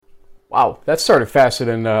Wow, that started faster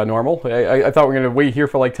than normal. I thought we were going to wait here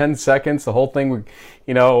for like 10 seconds. The whole thing would,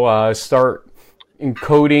 start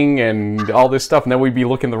encoding and all this stuff, and then we'd be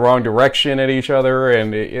looking the wrong direction at each other,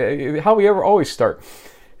 and how we ever always start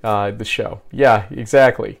the show. Yeah,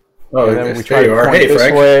 exactly. Oh, and then we try there you to are. point Hey, this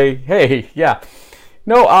Frank. way. Hey, yeah.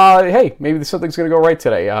 No, hey, maybe something's going to go right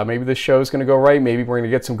today. Maybe this show's going to go right. Maybe we're going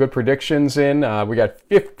to get some good predictions in. We got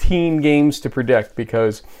 15 games to predict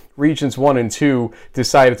because Regions 1 and 2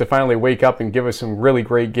 decided to finally wake up and give us some really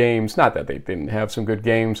great games. Not that they didn't have some good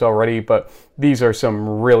games already, but these are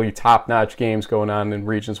some really top-notch games going on in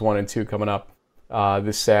Regions 1 and 2 coming up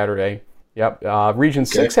this Saturday. Yep. Region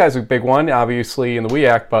 6 has a big one, obviously, in the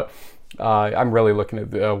WEAC, but I'm really looking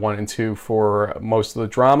at 1 and 2 for most of the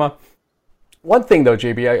drama. One thing, though,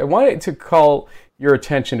 JB, I wanted to call your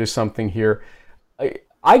attention to something here.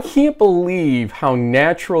 I can't believe how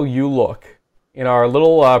natural you look in our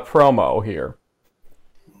little promo here.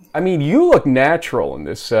 I mean, you look natural in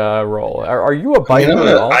this role. Are you a biker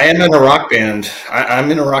at all? I am in a rock band.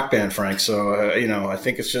 I'm in a rock band, Frank. So, I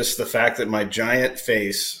think it's just the fact that my giant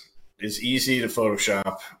face is easy to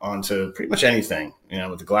Photoshop onto pretty much anything,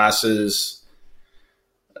 with the glasses.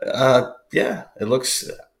 Yeah, it looks...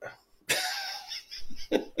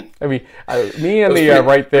 I mean, me and the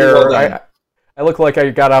right there, well I look like I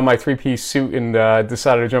got on my three-piece suit and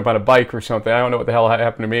decided to jump on a bike or something. I don't know what the hell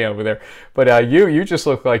happened to me over there. But you just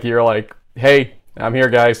look like you're like, hey, I'm here,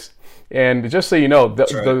 guys. And just so you know,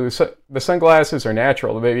 the sunglasses are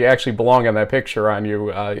natural. They actually belong on that picture on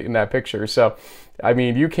you, in that picture. So, I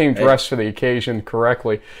mean, you came dressed for the occasion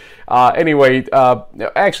correctly. Anyway,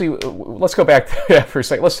 actually, let's go back to that for a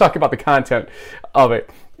second. Let's talk about the content of it.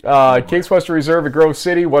 Case Western Reserve at Grove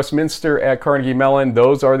City, Westminster at Carnegie Mellon.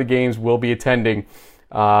 Those are the games we'll be attending,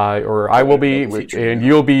 or I will be, and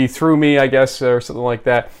you'll be through me, I guess, or something like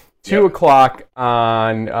that. 2 o'clock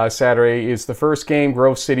on Saturday is the first game.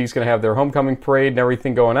 Grove City's going to have their homecoming parade and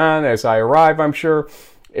everything going on as I arrive, I'm sure.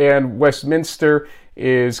 And Westminster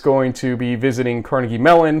is going to be visiting Carnegie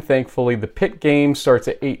Mellon. Thankfully, the pit game starts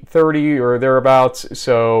at 8:30 or thereabouts,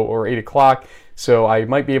 or 8 o'clock. So I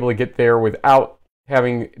might be able to get there without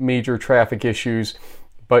having major traffic issues.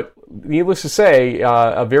 But needless to say,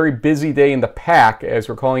 a very busy day in the pack, as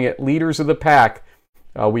we're calling it, Leaders of the Pack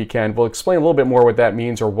weekend. We'll explain a little bit more what that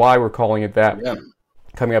means or why we're calling it that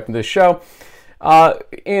coming up in this show.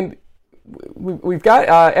 And we've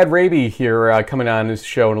got Ed Raby here coming on this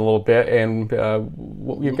show in a little bit, and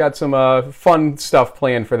we've got some fun stuff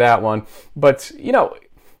planned for that one. But,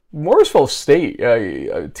 Morrisville State,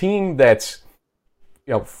 a team that's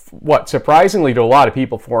surprisingly to a lot of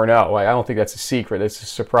people, 4-0. I don't think that's a secret. It's a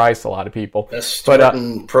surprise to a lot of people. That's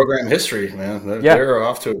starting program history, man. They're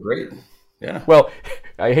off to a great, Well,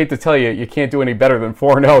 I hate to tell you, you can't do any better than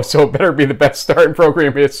 4-0, so it better be the best start in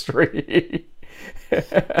program history.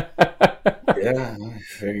 Yeah,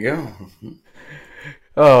 there you go.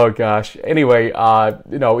 Oh gosh. Anyway,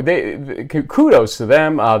 kudos to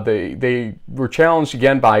them. They were challenged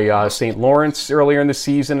again by St. Lawrence earlier in the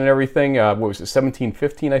season and everything. What was it,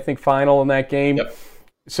 17-15, I think, final in that game. Yep.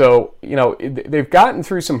 So, they've gotten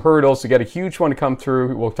through some hurdles to get a huge one to come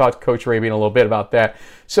through. We'll talk to Coach Raby in a little bit about that.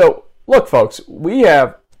 So, look, folks, we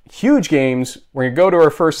have huge games. We're going to go to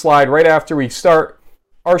our first slide right after we start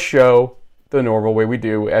our show the normal way we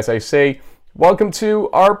do. As I say, welcome to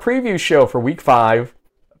our preview show for Week 5.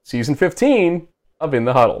 Season 15 of In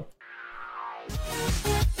the Huddle.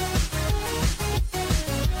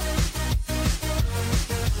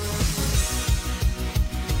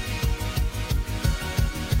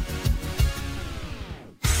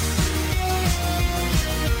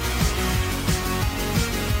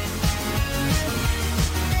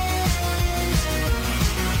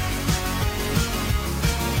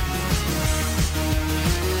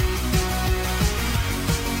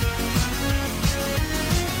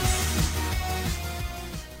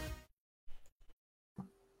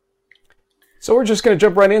 So we're just going to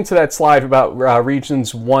jump right into that slide about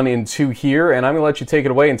Regions 1 and 2 here, and I'm going to let you take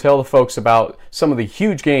it away and tell the folks about some of the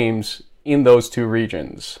huge games in those two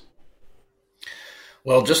regions.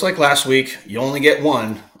 Well, just like last week, you only get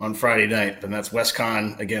one on Friday night, and that's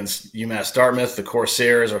WestCon against UMass Dartmouth. The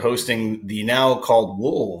Corsairs are hosting the now called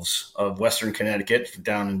Wolves of Western Connecticut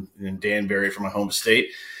down in Danbury for my home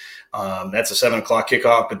state. That's a 7 o'clock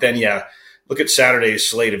kickoff. But then, look at Saturday's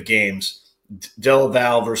slate of games. Del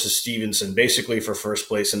Val versus Stevenson, basically for first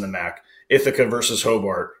place in the MAC. Ithaca versus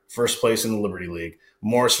Hobart, first place in the Liberty League.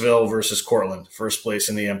 Morrisville versus Cortland, first place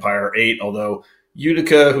in the Empire 8, although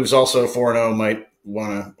Utica, who's also 4-0, might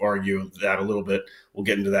want to argue that a little bit. We'll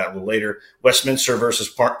get into that a little later. Westminster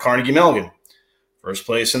versus Carnegie Mellon, first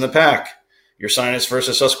place in the pack. Ursinus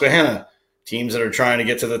versus Susquehanna, teams that are trying to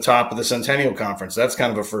get to the top of the Centennial Conference. That's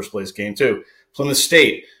kind of a first-place game, too. Plymouth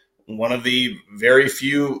State, one of the very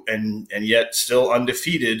few and yet still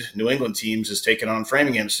undefeated New England teams, is taking on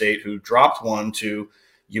Framingham State, who dropped one to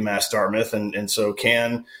UMass Dartmouth. And so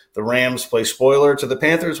can the Rams play spoiler to the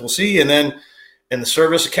Panthers? We'll see. And then in the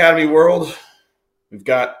Service Academy world, we've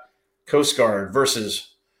got Coast Guard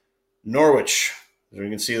versus Norwich. As you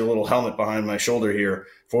can see the little helmet behind my shoulder here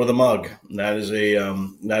for the mug. That is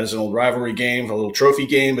an old rivalry game, a little trophy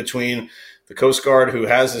game between the Coast Guard, who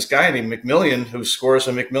has this guy named McMillian, who scores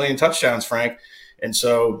some McMillian touchdowns, Frank. And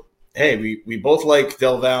so, hey, we both like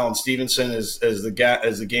Del Valle and Stevenson as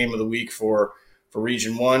the game of the week for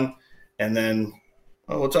Region 1. And then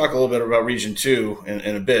we'll talk a little bit about Region 2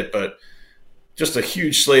 in a bit, but just a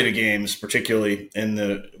huge slate of games, particularly in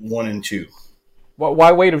the 1 and 2. Well,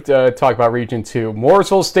 why wait to talk about Region 2?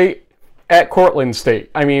 Morrisville State at Cortland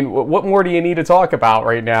State. I mean, what more do you need to talk about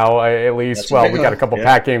right now, at least? Well, we got a couple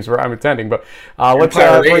pack games where I'm attending, but let's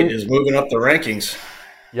bring... is moving up the rankings.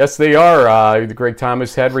 Yes, they are. The Greg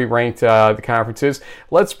Thomas had re-ranked the conferences.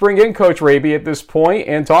 Let's bring in Coach Raby at this point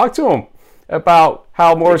and talk to him about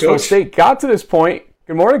how Morrisville State got to this point.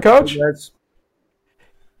 Good morning, Coach. Hey,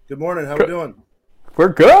 good morning. How are we doing? We're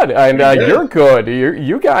good, and you're good.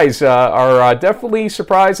 You guys are definitely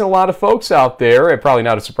surprising a lot of folks out there, and probably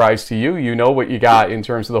not a surprise to you. You know what you got in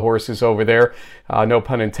terms of the horses over there, no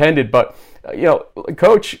pun intended. But,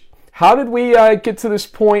 Coach, how did we get to this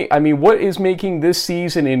point? I mean, what is making this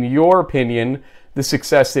season, in your opinion, the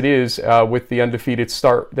success it is with the undefeated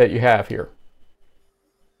start that you have here?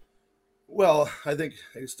 Well, I think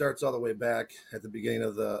it starts all the way back at the beginning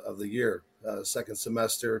of the year, second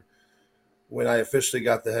semester. When I officially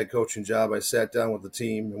got the head coaching job, I sat down with the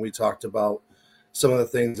team and we talked about some of the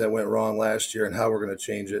things that went wrong last year and how we're going to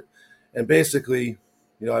change it. And basically,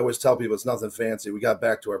 I always tell people it's nothing fancy. We got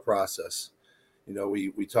back to our process.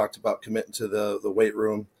 We talked about committing to the weight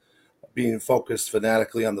room, being focused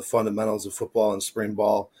fanatically on the fundamentals of football and spring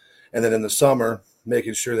ball. And then in the summer,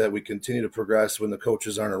 making sure that we continue to progress when the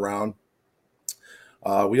coaches aren't around.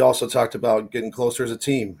 We also talked about getting closer as a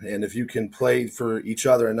team. And if you can play for each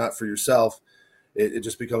other and not for yourself, it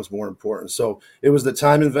just becomes more important. So it was the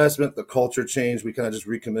time investment, the culture change. We kind of just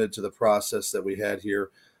recommitted to the process that we had here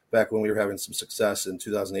back when we were having some success in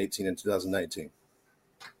 2018 and 2019.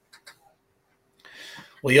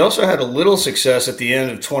 Well, you also had a little success at the end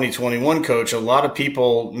of 2021, Coach. A lot of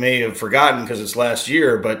people may have forgotten because it's last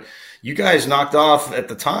year, but you guys knocked off at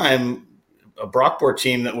the time a Brockport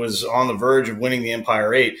team that was on the verge of winning the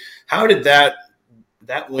Empire 8. How did that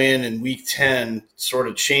win in week 10 sort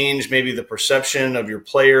of change maybe the perception of your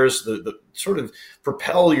players, the sort of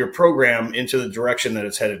propel your program into the direction that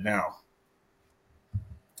it's headed now?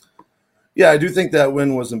 Yeah, I do think that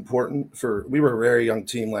win was important. We were a very young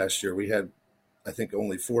team last year. We had, I think,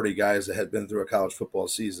 only 40 guys that had been through a college football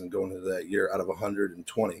season going into that year out of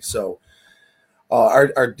 120. So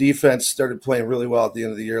our defense started playing really well at the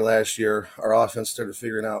end of the year last year. Our offense started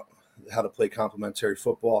figuring out how to play complementary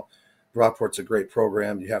football. Brockport's a great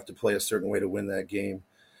program. You have to play a certain way to win that game.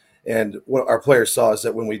 And what our players saw is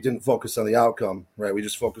that when we didn't focus on the outcome, right, we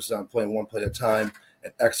just focused on playing one play at a time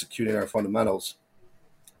and executing our fundamentals,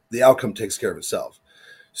 the outcome takes care of itself.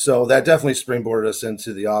 So that definitely springboarded us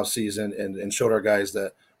into the offseason and showed our guys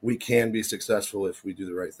that we can be successful if we do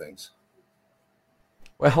the right things.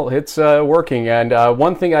 Well, it's working. And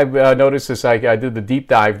one thing I've noticed is I did the deep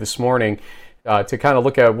dive this morning to kind of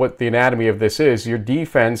look at what the anatomy of this is. Your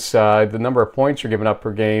defense, the number of points you're giving up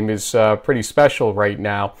per game is pretty special right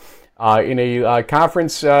now. In a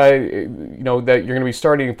conference, that you're going to be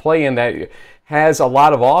starting to play in that has a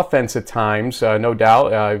lot of offense at times, no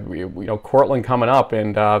doubt. Cortland coming up,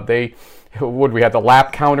 and we had the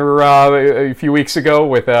lap counter a few weeks ago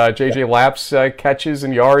with J.J. Lapp's catches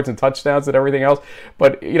and yards and touchdowns and everything else.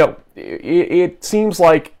 But, it seems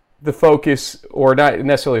like the focus, or not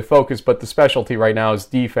necessarily focus, but the specialty right now is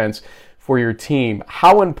defense for your team.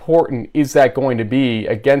 How important is that going to be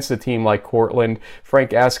against a team like Cortland?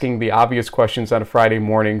 Frank asking the obvious questions on a Friday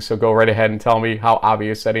morning, so go right ahead and tell me how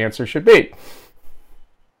obvious that answer should be.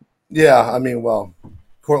 Yeah,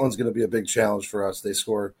 Cortland's going to be a big challenge for us. They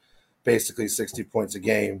score basically 60 points a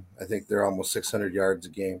game. I think they're almost 600 yards a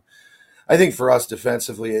game. I think for us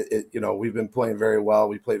defensively, we've been playing very well.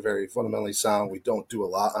 We play very fundamentally sound. We don't do a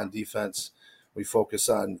lot on defense. We focus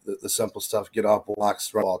on the simple stuff, get off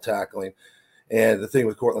blocks, run ball tackling. And the thing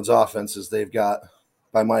with Cortland's offense is they've got,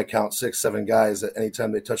 by my count, 6-7 guys that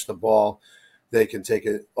anytime they touch the ball, they can take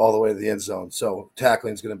it all the way to the end zone. So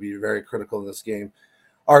tackling is going to be very critical in this game.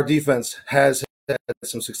 Our defense has had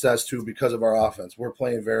some success too because of our offense. We're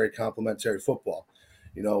playing very complementary football.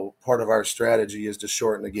 You know, part of our strategy is to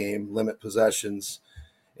shorten the game, limit possessions,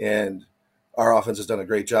 and our offense has done a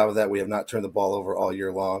great job of that. We have not turned the ball over all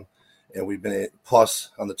year long, and we've been a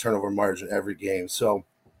plus on the turnover margin every game. So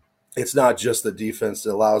it's not just the defense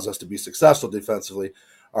that allows us to be successful defensively.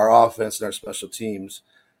 Our offense and our special teams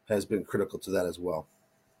has been critical to that as well.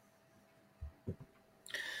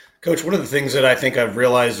 Coach, one of the things that I think I've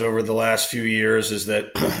realized over the last few years is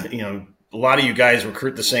that, a lot of you guys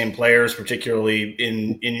recruit the same players, particularly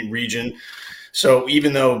in region. So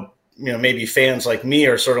even though, maybe fans like me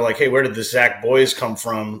are sort of like, hey, where did this Zach Boyes come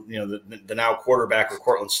from? The now quarterback of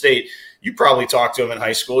Cortland State. You probably talked to him in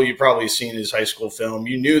high school. You probably seen his high school film.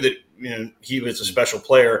 You knew that, he was a special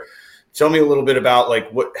player. Tell me a little bit about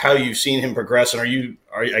how you've seen him progress. And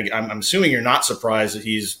I'm assuming you're not surprised that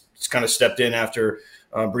he's kind of stepped in after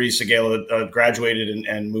Breeze Segala graduated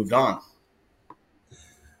and moved on.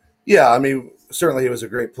 Yeah, I mean, certainly he was a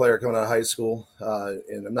great player coming out of high school,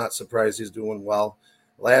 and I'm not surprised he's doing well.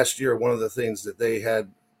 Last year, one of the things that they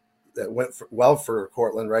had that went well for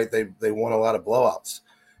Cortland, right, they won a lot of blowouts.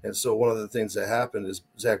 And so one of the things that happened is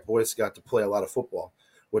Zach Boyce got to play a lot of football,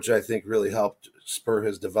 which I think really helped spur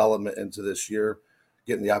his development into this year,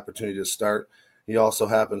 getting the opportunity to start. He also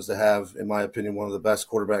happens to have, in my opinion, one of the best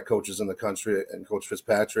quarterback coaches in the country, and Coach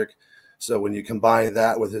Fitzpatrick. So when you combine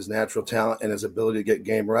that with his natural talent and his ability to get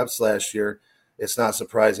game reps last year, it's not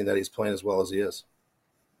surprising that he's playing as well as he is.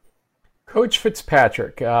 Coach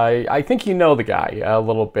Fitzpatrick, I think you know the guy a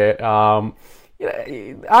little bit.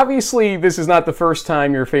 Obviously, this is not the first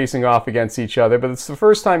time you're facing off against each other, but it's the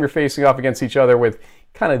first time you're facing off against each other with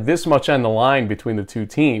kind of this much on the line between the two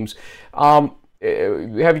teams. Have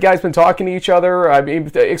you guys been talking to each other? I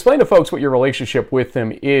mean, explain to folks what your relationship with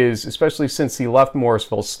him is, especially since he left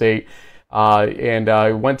Morrisvile State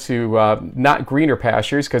and went to not greener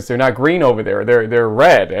pastures, because they're not green over there. They're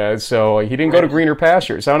red. So he didn't go to greener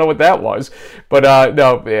pastures. I don't know what that was. But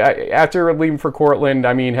no, after leaving for Cortland,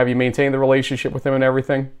 I mean, have you maintained the relationship with him and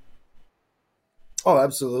everything? Oh,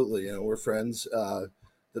 absolutely. We're friends.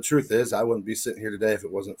 The truth is, I wouldn't be sitting here today if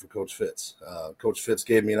it wasn't for Coach Fitz. Coach Fitz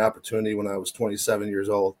gave me an opportunity when I was 27 years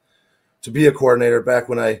old to be a coordinator, back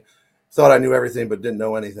when I thought I knew everything but didn't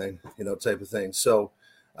know anything, type of thing. So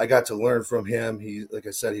I got to learn from him. He, like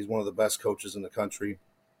I said, he's one of the best coaches in the country,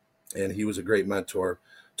 and he was a great mentor.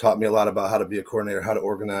 Taught me a lot about how to be a coordinator, how to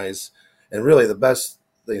organize, and really the best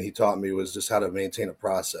thing he taught me was just how to maintain a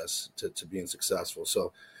process to being successful.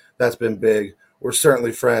 So that's been big. We're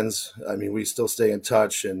certainly friends. I mean, we still stay in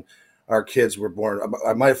touch, and our kids were born.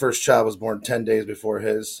 My first child was born 10 days before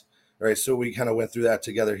his, right? So we kind of went through that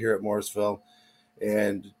together here at Morrisville,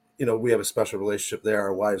 and, we have a special relationship there.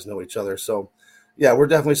 Our wives know each other. So, yeah, we're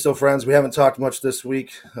definitely still friends. We haven't talked much this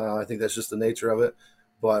week. I think that's just the nature of it,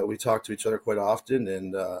 but we talk to each other quite often,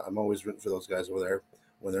 and I'm always rooting for those guys over there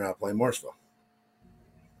when they're not playing Morrisville.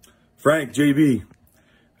 Frank, JB.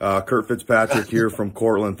 Kurt Fitzpatrick here from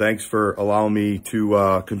Cortland. Thanks for allowing me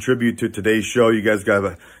to contribute to today's show. You guys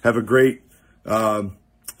have a great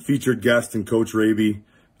featured guest in Coach Raby.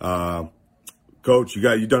 Coach,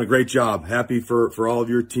 you've done a great job. Happy for all of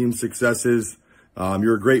your team successes.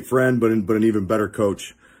 You're a great friend, but an even better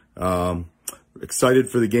coach. Excited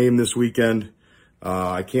for the game this weekend.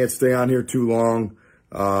 I can't stay on here too long,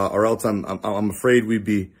 or else I'm afraid we'd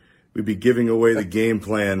be giving away the game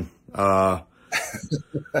plan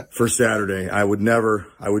for Saturday. I would never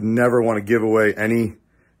want to give away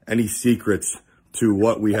any secrets to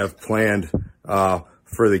what we have planned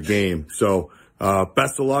for the game. So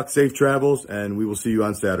best of luck, safe travels, and we will see you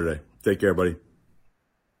on Saturday. Take care, buddy.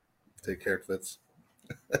 Take care, Fitz.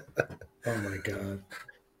 Oh my God.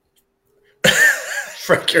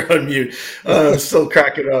 Frank, you're on mute. I'm still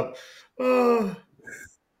cracking up. Oh.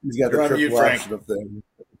 He's got the triple option of thing.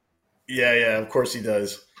 Yeah, of course he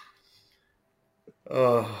does.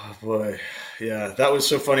 Oh boy, yeah, that was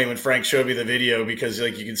so funny when Frank showed me the video, because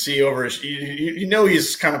you can see over his,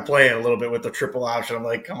 he's kind of playing a little bit with the triple option. I'm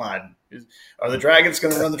like, come on, are the Dragons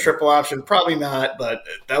going to run the triple option? Probably not, but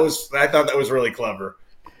I thought that was really clever.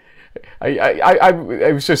 I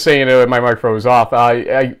was just saying my microphone was off.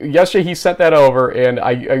 Yesterday he sent that over, and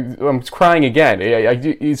I'm crying again.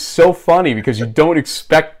 It's so funny because you don't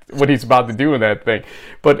expect what he's about to do in that thing.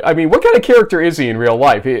 But I mean, what kind of character is he in real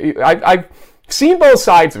life? I've seen both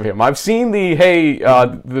sides of him. I've seen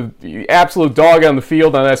the absolute dog on the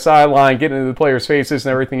field on that sideline, getting into the players' faces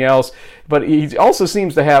and everything else. But he also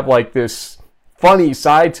seems to have this funny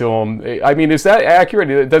side to him. I mean, is that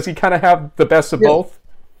accurate? Does he kind of have the best of both?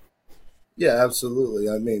 Yeah, absolutely.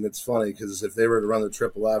 I mean, it's funny because if they were to run the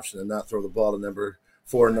triple option and not throw the ball to number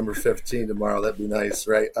for number 15 tomorrow. That'd be nice,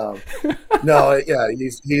 right? No, yeah,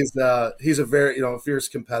 he's a very fierce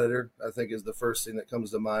competitor. I think is the first thing that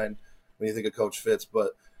comes to mind when you think of Coach Fitz.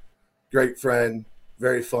 But great friend,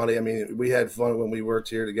 very funny. I mean, we had fun when we worked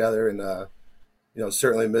here together, and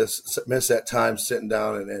certainly miss that time sitting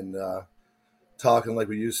down and talking like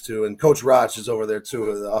we used to. And Coach Roch is over there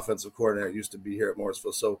too, the offensive coordinator, used to be here at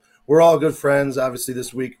Morrisville. So we're all good friends. Obviously,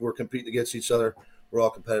 this week we're competing against each other. We're all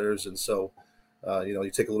competitors, and so you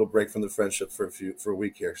take a little break from the friendship for a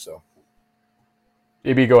week here. So,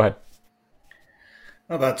 AB, go ahead.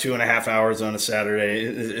 About 2.5 hours on a Saturday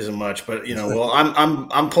isn't much, but well,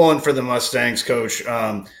 I'm pulling for the Mustangs, Coach.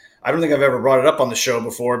 I don't think I've ever brought it up on the show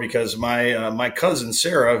before because my cousin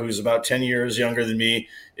Sarah, who's about 10 years younger than me,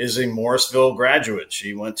 is a Morrisville graduate.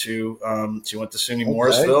 She went to SUNY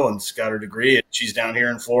Morrisville and got her degree. And she's down here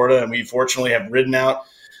in Florida, and we fortunately have ridden out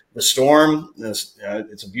the storm.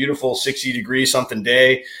 It's a beautiful 60-degree something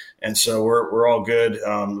day, and so we're all good,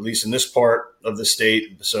 at least in this part of the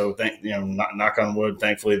state. So knock on wood.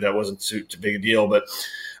 Thankfully, that wasn't too big a deal. But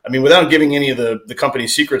I mean, without giving any of the company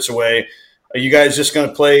secrets away, are you guys just going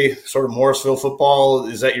to play sort of Morrisville football?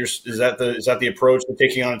 Is that the approach to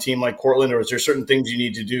taking on a team like Cortland, or is there certain things you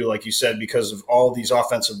need to do, like you said, because of all these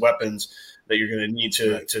offensive weapons that you're going to need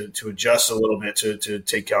to adjust a little bit to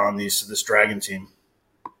take on this Dragon team?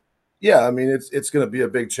 Yeah, I mean it's going to be a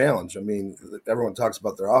big challenge. I mean, everyone talks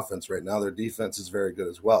about their offense right now. Their defense is very good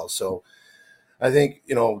as well. So I think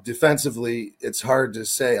defensively, it's hard to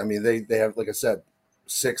say. I mean, they have, like I said,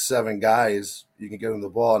 6-7 guys. You can give them the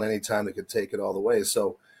ball at any time that could take it all the way.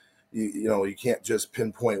 So, you can't just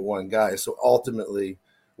pinpoint one guy. So ultimately,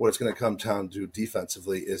 what it's going to come down to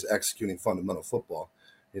defensively is executing fundamental football.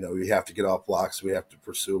 We have to get off blocks. We have to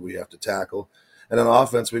pursue. We have to tackle. And on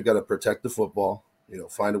offense, we've got to protect the football,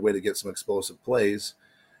 find a way to get some explosive plays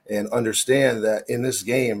and understand that in this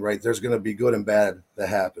game, right, there's going to be good and bad that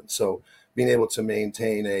happen. So being able to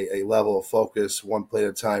maintain a level of focus, one play at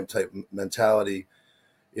a time type mentality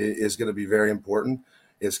is going to be very important.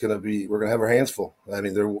 We're going to have our hands full. I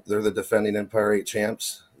mean, they're the defending Empire 8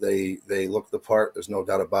 champs. They look the part. There's no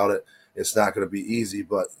doubt about it. It's not going to be easy,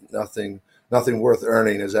 but nothing worth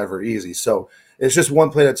earning is ever easy. So it's just one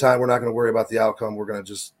play at a time. We're not going to worry about the outcome. We're going to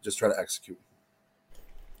just try to execute.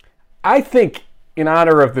 I think in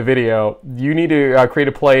honor of the video, you need to create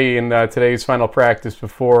a play in today's final practice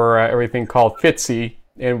before everything called Fitzy.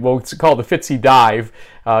 And we'll call the Fitzy dive,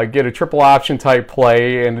 get a triple option type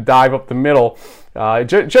play and a dive up the middle,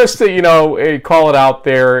 just to call it out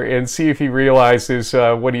there and see if he realizes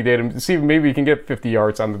what he did, and see if maybe he can get 50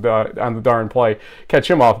 yards on the darn play, catch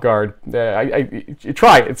him off guard.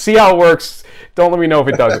 Try it, see how it works. Don't let me know if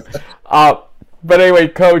it doesn't. But anyway,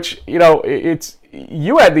 Coach,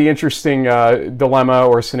 you had the interesting dilemma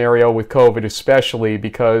or scenario with COVID, especially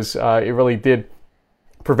because it really did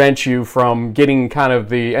prevent you from getting kind of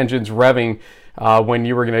the engines revving when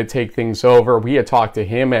you were going to take things over. We had talked to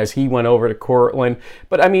him as he went over to Cortland.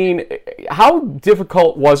 But, I mean, how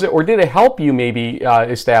difficult was it, or did it help you maybe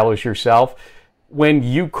establish yourself when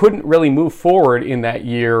you couldn't really move forward in that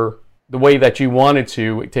year the way that you wanted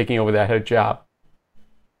to, taking over that head job?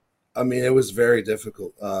 I mean, it was very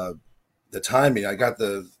difficult. The timing, I got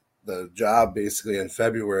the job basically in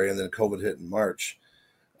February, and then COVID hit in March.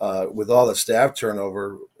 With all the staff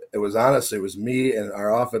turnover, it was me and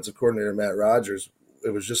our offensive coordinator, Matt Rogers. It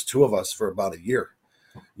was just two of us for about a year,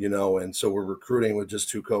 and so we're recruiting with just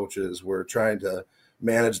two coaches. We're trying to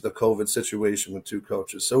manage the COVID situation with two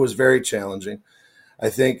coaches. So it was very challenging. I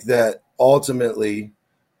think that ultimately,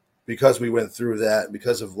 because we went through that,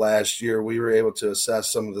 because of last year, we were able to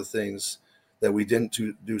assess some of the things that we didn't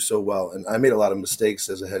do so well. And I made a lot of mistakes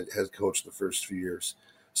as a head coach the first few years.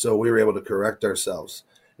 So we were able to correct ourselves.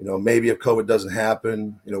 Maybe if COVID doesn't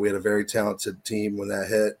happen, we had a very talented team when that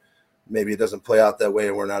hit. Maybe it doesn't play out that way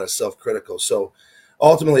and we're not as self-critical. So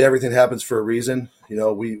ultimately everything happens for a reason.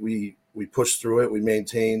 We pushed through it. We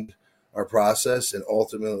maintained our process, and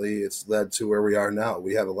ultimately it's led to where we are now.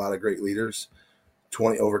 We have a lot of great leaders,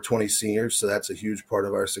 over 20 seniors. So that's a huge part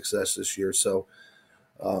of our success this year. So,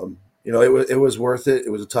 it was worth it. It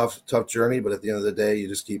was a tough journey, but at the end of the day, you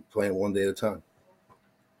just keep playing one day at a time.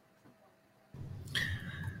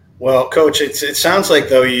 Well, Coach, it sounds like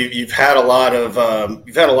though you've had a lot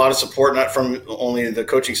of support, not from only the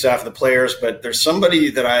coaching staff and the players, but there's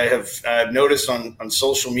somebody that I've noticed on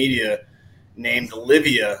social media named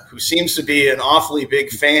Olivia, who seems to be an awfully big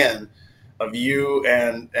fan of you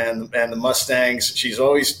and the Mustangs. She's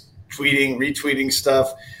always tweeting, retweeting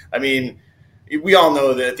stuff. I mean, we all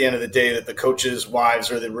know that at the end of the day that the coaches'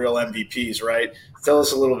 wives are the real MVPs, right? Tell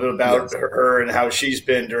us a little bit about her and how she's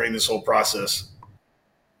been during this whole process.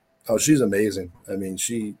 Oh, she's amazing. I mean,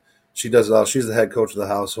 she does it all. She's the head coach of the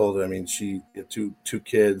household. I mean, she had two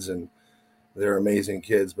kids, and they're amazing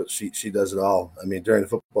kids, but she does it all. I mean, during the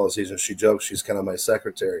football season, she jokes she's kind of my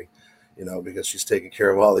secretary, because she's taking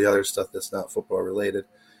care of all the other stuff that's not football related.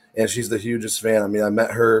 And she's the hugest fan. I mean, I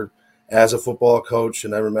met her as a football coach,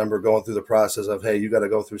 and I remember going through the process of, hey, you got to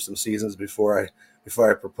go through some seasons before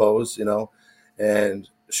I propose, and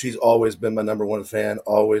she's always been my number one fan,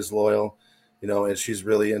 always loyal, and she's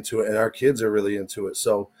really into it, and our kids are really into it.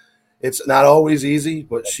 So it's not always easy,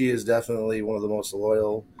 but she is definitely one of the most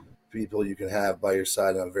loyal people you can have by your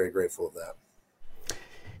side, and I'm very grateful of that.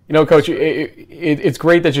 Coach, it's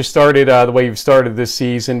great that you started the way you've started this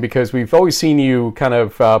season, because we've always seen you kind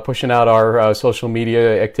of pushing out our social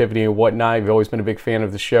media activity and whatnot. You've always been a big fan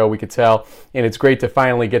of the show, we could tell. And it's great to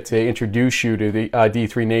finally get to introduce you to the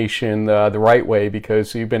D3 Nation the right way,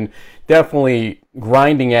 because you've been definitely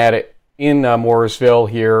grinding at it in Morrisville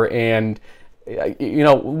here. And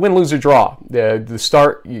win, lose, or draw. The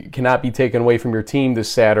start cannot be taken away from your team this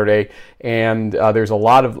Saturday, and there's a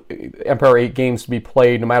lot of Empire 8 games to be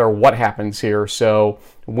played no matter what happens here. So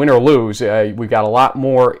win or lose, we've got a lot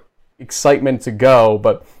more excitement to go,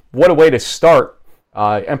 but what a way to start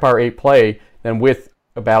Empire 8 play than with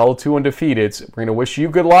a battle of two undefeateds. We're going to wish you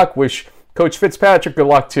good luck, wish Coach Fitzpatrick good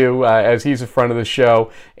luck too, as he's in front of the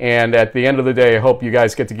show, and at the end of the day, I hope you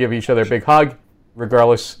guys get to give each other a big hug,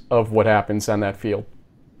 regardless of what happens on that field.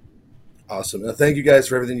 Awesome. And thank you guys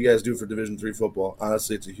for everything you guys do for Division III football.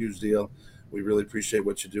 Honestly, it's a huge deal. We really appreciate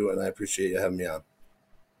what you do, and I appreciate you having me on.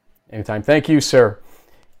 Anytime. Thank you, sir.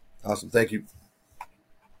 Awesome. Thank you.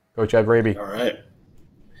 Coach Raby. All right.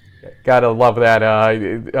 Gotta love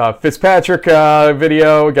that Fitzpatrick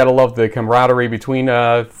video. Gotta love the camaraderie between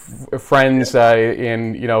friends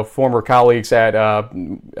and former colleagues at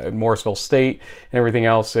Morrisville State and everything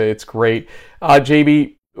else. It's great.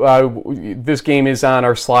 JB, this game is on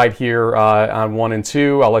our slide here on 1 and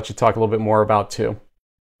 2. I'll let you talk a little bit more about 2.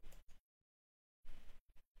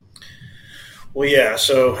 Well, yeah.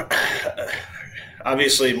 So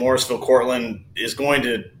obviously, Morrisville-Cortland is going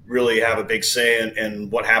to really have a big say in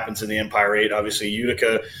what happens in the Empire 8. Obviously,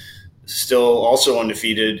 Utica still also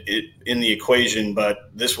undefeated in the equation,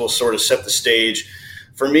 but this will sort of set the stage.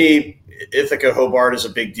 For me, Ithaca Hobart is a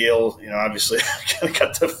big deal. Obviously, I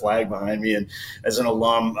got the flag behind me, and as an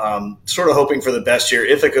alum, sort of hoping for the best here.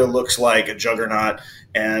 Ithaca looks like a juggernaut,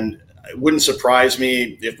 and it wouldn't surprise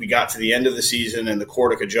me if we got to the end of the season and the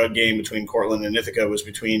Cortica Jug game between Cortland and Ithaca was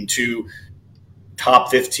between two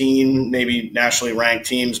top 15, maybe nationally ranked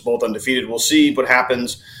teams, both undefeated. We'll see what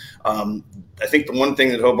happens. I think the one thing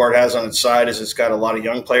that Hobart has on its side is it's got a lot of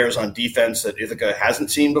young players on defense that Ithaca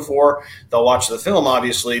hasn't seen before. They'll watch the film,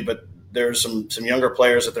 obviously, but there's some younger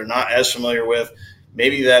players that they're not as familiar with.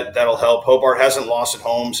 Maybe that'll help. Hobart hasn't lost at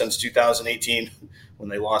home since 2018 when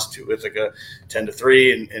they lost to Ithaca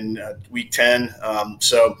 10-3 in week 10.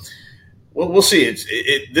 So we'll see.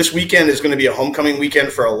 This weekend is going to be a homecoming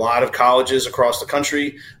weekend for a lot of colleges across the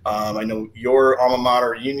country. I know your alma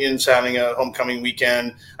mater, Union's having a homecoming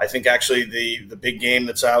weekend. I think actually the big game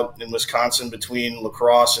that's out in Wisconsin between La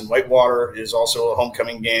Crosse and Whitewater is also a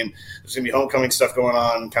homecoming game. There's going to be homecoming stuff going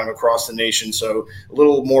on kind of across the nation, so a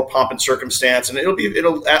little more pomp and circumstance, and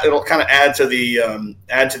it'll kind of add to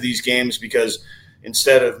these games, because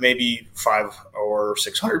instead of maybe 500 or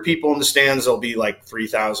 600 people in the stands, there'll be like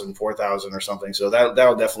 3,000, 4,000 or something. So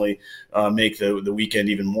that'll definitely make the weekend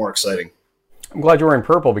even more exciting. I'm glad you're wearing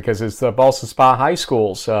purple, because it's the Ballston Spa High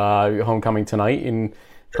School's homecoming tonight in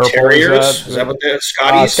purple. Terriers? Is that what they're?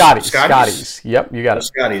 Scotties? Scotties. Yep, you got it.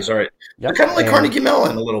 Scotties, all right. Yep. They're kind of like Carnegie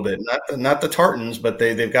Mellon a little bit. Not the Tartans, but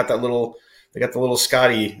they've got that little. They got the little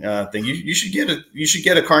Scotty thing. You should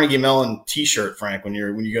get a Carnegie Mellon T-shirt, Frank, when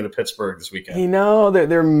you go to Pittsburgh this weekend.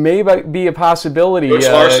 There may be a possibility. Coach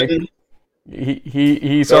Larson.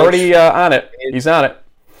 He's already on it. He's on it.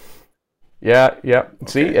 Yeah.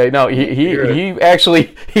 See,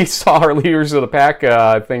 he saw our Leaders of the Pack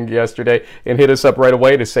thing yesterday and hit us up right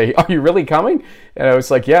away to say, "Are you really coming?" And I was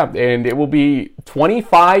like, "Yeah." And it will be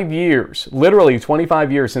 25 years, literally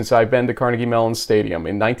 25 years since I've been to Carnegie Mellon Stadium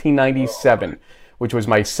in 1997, which was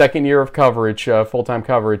my second year of coverage, full-time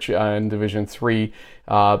coverage in Division III,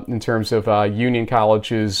 in terms of Union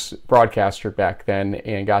College's broadcaster back then,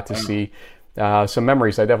 and got to see some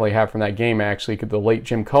memories I definitely have from that game, actually. The late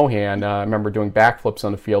Jim Cohan, I remember doing backflips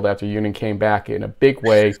on the field after Union came back in a big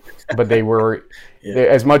way, but they were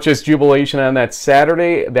as much as jubilation on that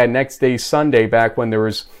Saturday. That next day, Sunday, back when there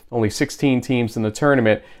was only 16 teams in the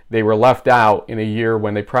tournament, they were left out in a year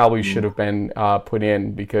when they probably should have been put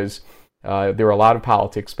in, because There were a lot of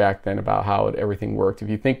politics back then about how everything worked. If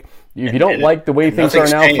you don't like the way things are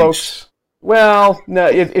now, changed. folks, well, no,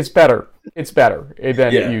 it's better. It's better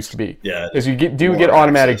than it used to be. Yeah, because you get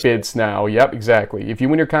automatic bids now. Yep, exactly. If you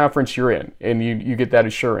win your conference, you're in, and you get that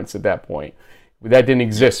assurance at that point. That didn't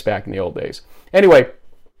exist back in the old days. Anyway,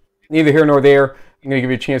 neither here nor there. I'm going to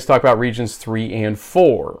give you a chance to talk about Regions 3 and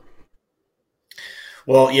 4.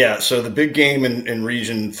 Well, yeah, so the big game in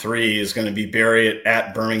Region 3 is going to be Barry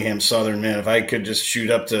at Birmingham Southern. Man, if I could just shoot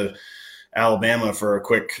up to Alabama for a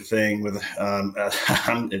quick thing with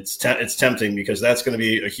it's tempting, because that's going to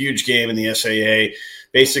be a huge game in the SAA.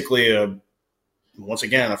 Basically, once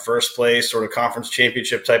again, a first place sort of conference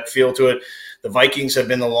championship type feel to it. The Vikings have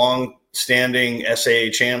been the long-standing SAA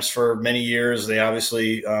champs for many years. They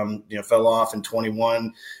obviously fell off in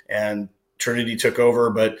 21, and Trinity took over,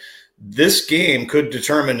 but this game could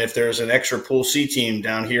determine if there's an extra Pool C team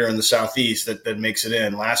down here in the Southeast that makes it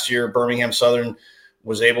in. Last year, Birmingham Southern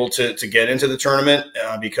was able to get into the tournament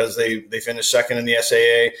because they finished second in the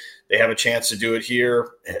SAA. They have a chance to do it here.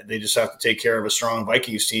 They just have to take care of a strong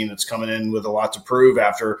Vikings team that's coming in with a lot to prove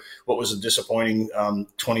after what was a disappointing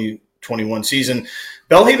 2021 season.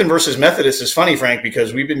 Belhaven versus Methodist is funny, Frank,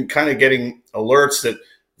 because we've been kind of getting alerts that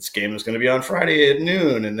this game is going to be on Friday at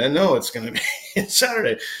noon, and then no, it's going to be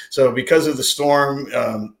Saturday. So because of the storm,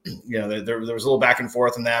 there was a little back and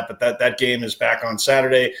forth in that, but that game is back on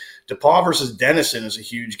Saturday. DePaul versus Denison is a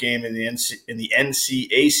huge game in the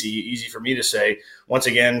NCAC. Easy for me to say. Once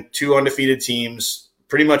again, two undefeated teams,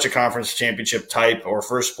 pretty much a conference championship type or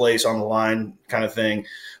first place on the line kind of thing.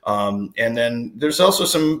 And then there's also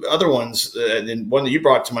some other ones. One that you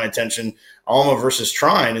brought to my attention, Alma versus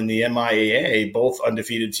Trine in the MIAA, both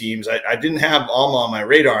undefeated teams. I didn't have Alma on my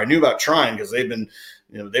radar. I knew about Trine because they've been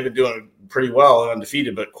doing pretty well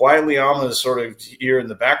undefeated, but quietly Alma is sort of here in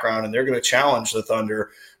the background, and they're going to challenge the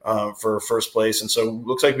Thunder for first place. And so it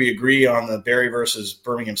looks like we agree on the Barry versus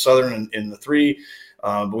Birmingham Southern in the 3.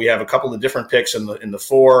 But we have a couple of different picks in the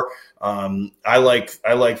 4. I like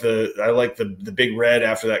the Big Red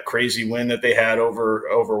after that crazy win that they had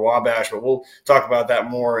over Wabash, but we'll talk about that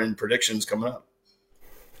more in predictions coming up.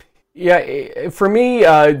 Yeah, for me,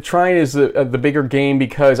 Trine is the bigger game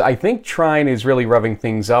because I think Trine is really revving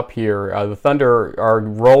things up here. The Thunder are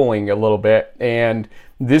rolling a little bit, and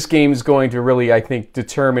this game is going to really, I think,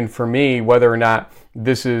 determine for me whether or not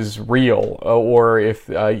this is real or if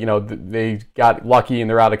they got lucky and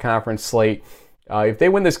they're out of conference slate. If they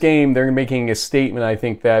win this game, they're making a statement. I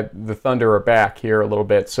think that the Thunder are back here a little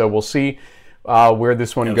bit, so we'll see where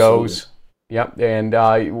this one goes. Yep,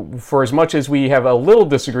 and for as much as we have a little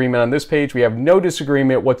disagreement on this page, we have no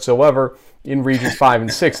disagreement whatsoever in Regions 5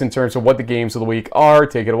 and 6 in terms of what the games of the week are.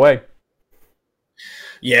 Take it away.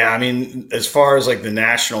 Yeah, I mean, as far as like the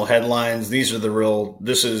national headlines, these are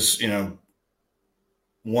this is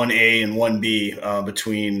 1A and 1B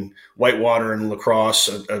between Whitewater and La Crosse,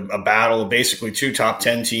 a battle of basically two top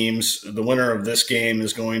 10 teams. The winner of this game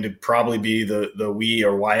is going to probably be the WE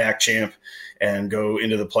or WIAC champ and go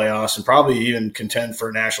into the playoffs and probably even contend for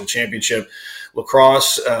a national championship. La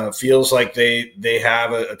Crosse feels like they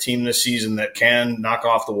have a team this season that can knock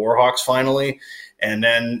off the Warhawks finally. And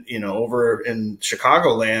then, over in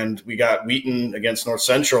Chicagoland, we got Wheaton against North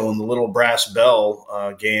Central in the Little Brass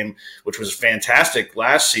Bell game, which was fantastic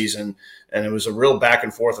last season. And it was a real back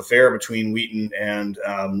and forth affair between Wheaton and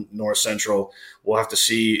North Central. We'll have to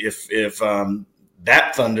see if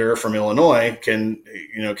that Thunder from Illinois can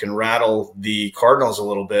rattle the Cardinals a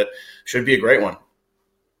little bit. Should be a great one.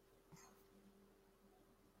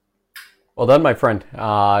 Well done, my friend.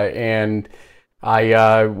 And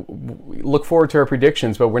I look forward to our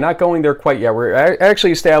predictions, but we're not going there quite yet. We're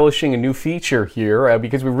actually establishing a new feature here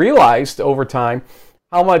because we realized over time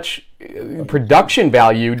how much production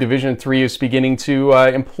value Division III is beginning to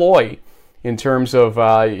employ in terms of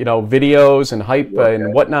videos and hype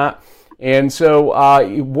and whatnot. And so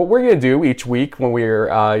what we're going to do each week when we're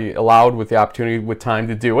allowed with the opportunity with time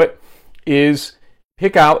to do it is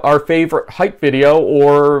pick out our favorite hype video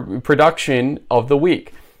or production of the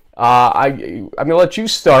week. I'm going to let you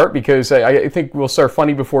start because I think we'll start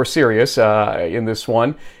funny before serious in this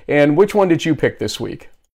one. And which one did you pick this week?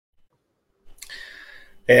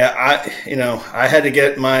 Yeah, I had to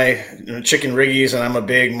get my chicken riggies, and I'm a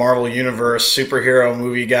big Marvel Universe superhero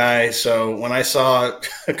movie guy. So when I saw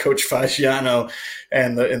Coach Fasciano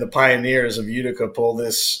and the Pioneers of Utica pull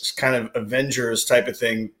this kind of Avengers type of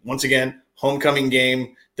thing, once again, homecoming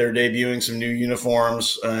game. They're debuting some new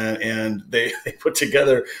uniforms, and they put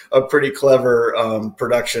together a pretty clever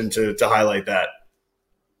production to highlight that.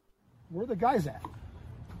 Where are the guys at?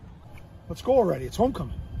 Let's go already. It's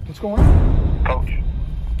homecoming. What's going on?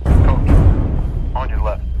 Coach. On your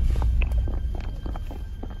left.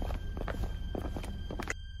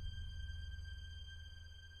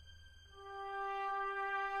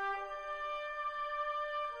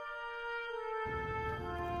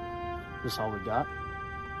 This all we got?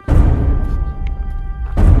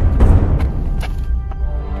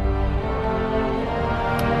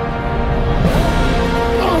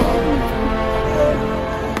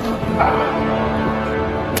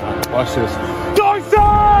 Watch this. Dark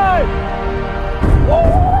side!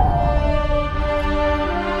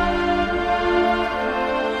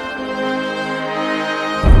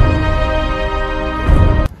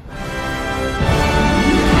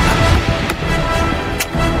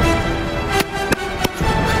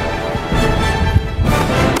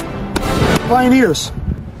 Pioneers,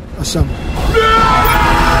 assemble.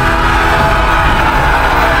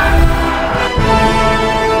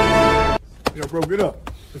 Yo, bro, get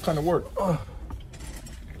up. It's time to work.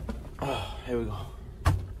 Here we go.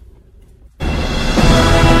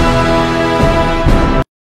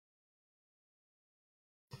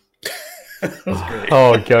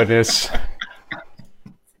 Oh goodness.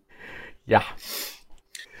 Yeah.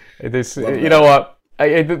 This, you know what?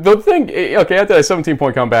 The thing, okay, after that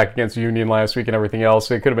 17-point comeback against Union last week and everything else,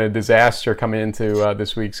 it could have been a disaster coming into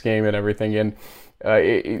this week's game and everything. And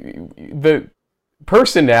the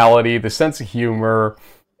personality, the sense of humor,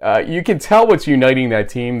 you can tell what's uniting that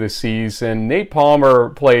team this season. Nate Palmer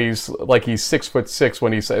plays like he's 6'6"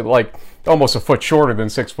 when he's like almost a foot shorter than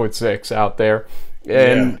 6'6" out there,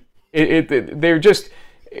 and they're just.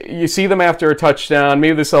 You see them after a touchdown.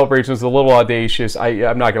 Maybe the celebration is a little audacious.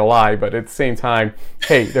 I'm not going to lie, but at the same time,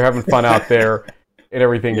 hey, they're having fun out there and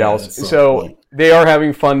everything else. So they are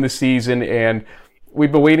having fun this season, and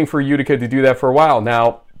we've been waiting for Utica to do that for a while.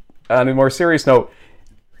 Now, on a more serious note,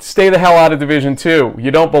 stay the hell out of Division II.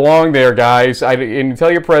 You don't belong there, guys. And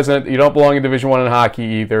tell your president you don't belong in Division I in hockey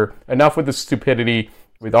either. Enough with the stupidity.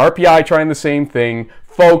 With RPI trying the same thing.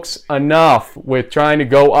 Folks, enough with trying to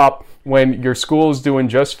go up when your school is doing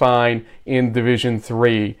just fine in Division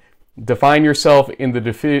III. Define yourself in the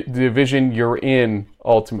division you're in,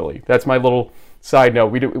 ultimately. That's my little side note.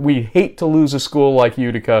 We hate to lose a school like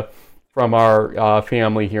Utica from our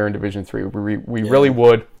family here in Division III. We really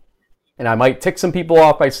would. And I might tick some people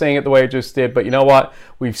off by saying it the way I just did, but you know what?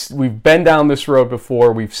 We've been down this road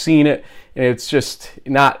before. We've seen it, and it's just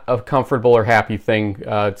not a comfortable or happy thing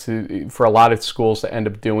for a lot of schools to end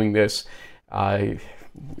up doing this.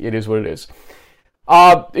 It is what it is.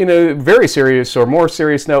 In a very serious or more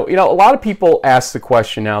serious note, a lot of people ask the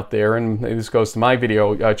question out there, and this goes to my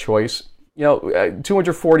video choice.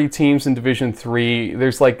 240 teams in Division III.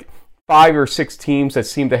 There's like 5 or 6 teams that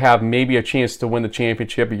seem to have maybe a chance to win the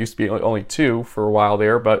championship. It used to be only 2 for a while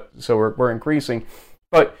there, but so we're increasing.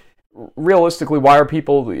 But realistically, why are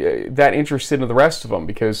people that interested in the rest of them?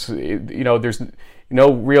 Because there's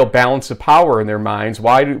no real balance of power in their minds.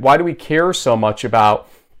 Why do we care so much about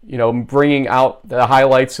bringing out the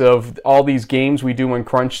highlights of all these games we do in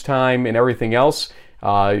crunch time and everything else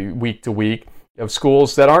week to week of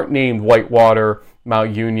schools that aren't named Whitewater,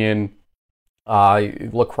 Mount Union,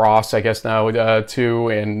 La Crosse, I guess now too,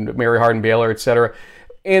 and Mary Hardin Baylor, etc.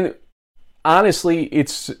 And honestly,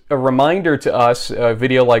 it's a reminder to us, a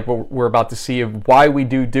video like what we're about to see, of why we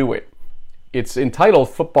do it. It's entitled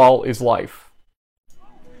 "Football is Life."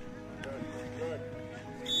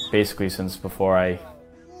 Basically, since before I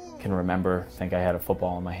can remember, I think I had a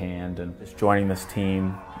football in my hand, and just joining this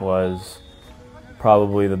team was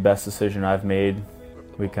probably the best decision I've made.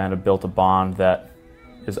 We kind of built a bond that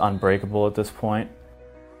is unbreakable at this point.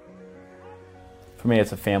 For me,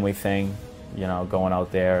 it's a family thing, going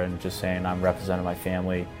out there and just saying I'm representing my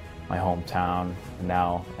family, my hometown, and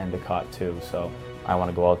now Endicott too. So I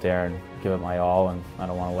want to go out there and give it my all, and I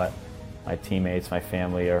don't want to let my teammates, my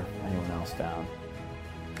family, or anyone else down.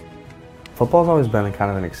 Football's always been kind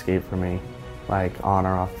of an escape for me, like on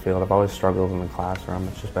or off the field. I've always struggled in the classroom.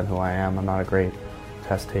 It's just been who I am. I'm not a great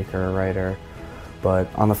test taker or writer, but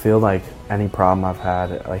on the field, like any problem I've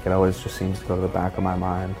had, it always just seems to go to the back of my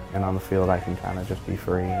mind. And on the field, I can kind of just be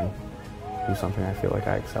free and do something I feel like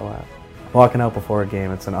I excel at. Walking out before a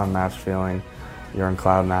game, it's an unmatched feeling. You're in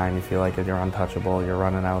cloud nine. You feel like you're untouchable. You're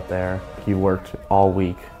running out there. You worked all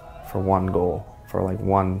week for one goal, for like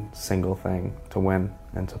one single thing, to win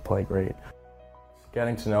and to play great.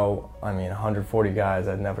 Getting to know, 140 guys,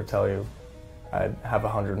 I'd never tell you I'd have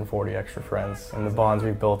 140 extra friends. And the bonds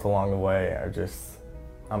we've built along the way are just,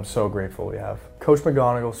 I'm so grateful we have. Coach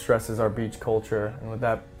McGonigal stresses our beach culture, and what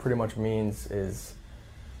that pretty much means is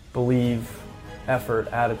believe, effort,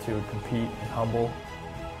 attitude, compete, and humble.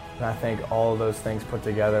 And I think all of those things put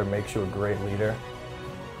together makes you a great leader.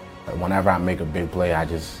 Whenever I make a big play,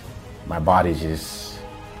 my body just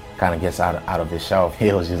kind of gets out of its shell. It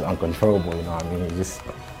feels just uncontrollable, you know what I mean? It's just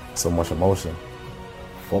so much emotion.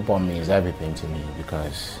 Football means everything to me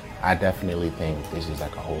because I definitely think this is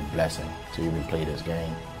like a whole blessing to even play this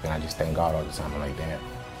game. And I just thank God all the time. I'm like, damn,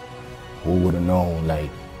 who would have known like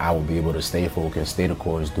I would be able to stay focused, stay the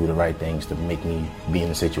course, do the right things to make me be in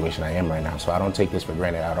the situation I am right now. So I don't take this for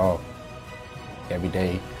granted at all. Every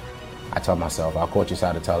day I tell myself, our coaches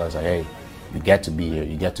had to tell us, like, hey, you get to be here,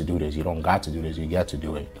 you get to do this. You don't got to do this, you get to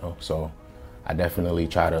do it. You know? So I definitely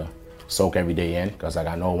try to soak every day in because like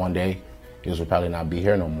I know one day this will probably not be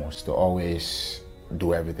here no more. So to always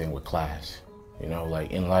do everything with class. You know,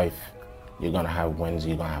 like in life, you're gonna have wins,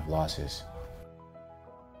 you're gonna have losses.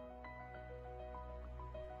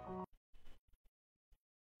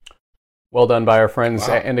 Well done by our friends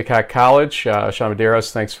at Endicott College. Sean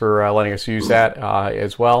Medeiros, thanks for letting us use that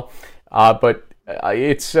as well. But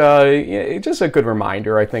it's just a good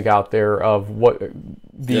reminder, I think, out there of what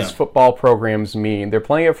these football programs mean. They're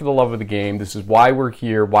playing it for the love of the game. This is why we're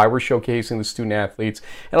here, why we're showcasing the student athletes.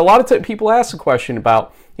 And a lot of people ask the question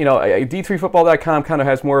about, you know, D3Football.com kind of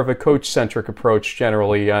has more of a coach-centric approach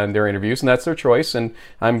generally in their interviews, and that's their choice. And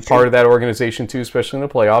I'm part of that organization too, especially in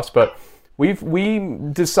the playoffs. But we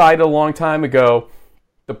decided a long time ago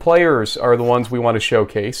the players are the ones we want to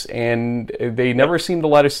showcase, and they never seem to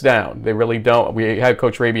let us down. They really don't. We had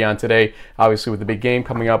Coach Raby on today, obviously with the big game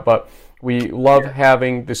coming up, but we love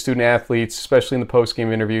having the student athletes, especially in the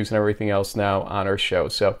post-game interviews and everything else now on our show.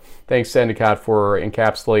 So thanks to Endicott for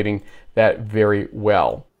encapsulating that very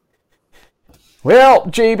well. Well,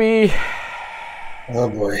 JB. Oh,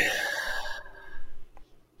 boy.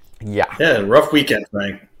 Yeah, rough weekend,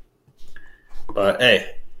 Frank. But,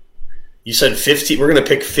 hey, you said 15. We're going to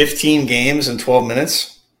pick 15 games in 12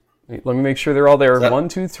 minutes? Let me make sure they're all there. 1,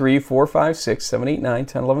 2, 3, 4, 5, 6, 7, 8, 9,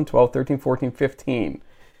 10, 11, 12, 13, 14, 15.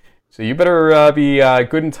 So you better be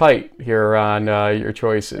good and tight here on your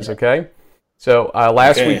choices, okay? So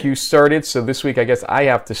last week you started, so this week I guess I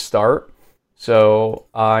have to start. So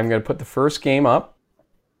I'm going to put the first game up,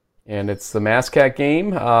 and it's the mascot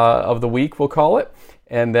game of the week, we'll call it.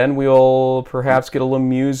 And then we'll perhaps get a little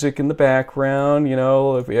music in the background, you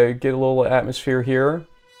know, if we get a little atmosphere here.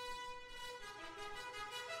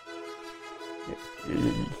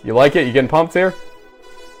 You like it? You getting pumped here?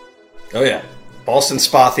 Oh, yeah. Boston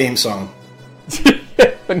Spa theme song.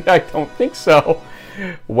 I don't think so.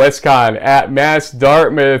 WestCon at Mass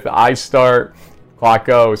Dartmouth. I start. Clock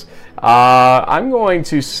goes. I'm going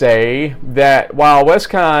to say that while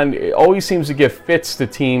WestCon always seems to give fits to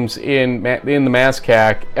teams in the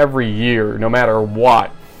MASCAC every year, no matter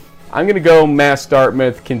what, I'm going to go Mass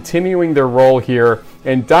Dartmouth, continuing their role here.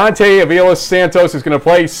 And Dante Avila Santos is going to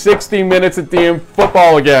play 60 minutes of damn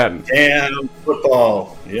football again. Damn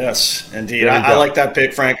football. Yes, indeed. I like that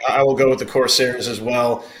pick, Frank. I will go with the Corsairs as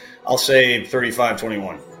well. I'll say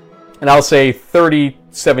 35-21. And I'll say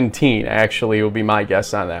 30-17, actually, will be my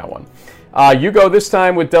guess on that one. You go this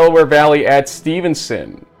time with Delaware Valley at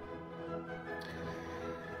Stevenson.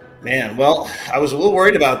 Man, well, I was a little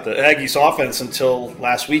worried about the Aggies offense until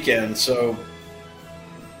last weekend. So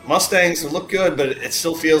Mustangs look good, but it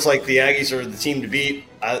still feels like the Aggies are the team to beat.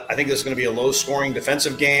 I think there's going to be a low-scoring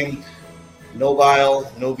defensive game. Nobile,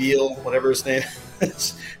 whatever his name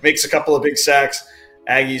is, makes a couple of big sacks.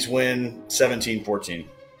 Aggies win 17-14.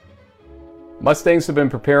 Mustangs have been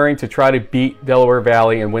preparing to try to beat Delaware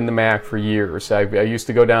Valley and win the MAC for years. I used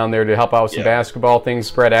to go down there to help out with some basketball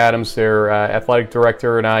things. Brett Adams, their athletic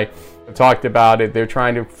director, and I talked about it. They're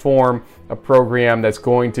trying to form a program that's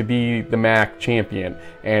going to be the MAC champion,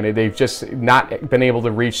 and they've just not been able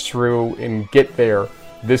to reach through and get there.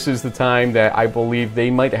 This is the time that I believe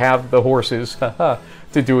they might have the horses to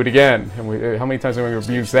do it again. And how many times have we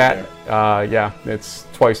abused that? Yeah, it's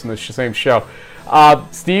twice in the same show.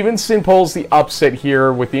 Stevenson pulls the upset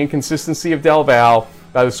here with the inconsistency of Del Val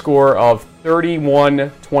by the score of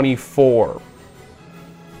 31-24.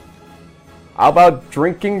 How about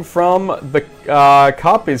drinking from the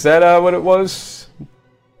cup? Is that what it was?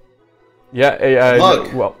 Yeah,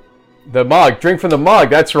 mug. Well, the mug. Drink from the mug.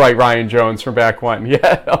 That's right, Ryan Jones from back when.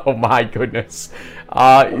 Yeah. Oh my goodness.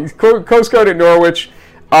 Coast Guard at Norwich.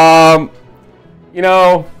 You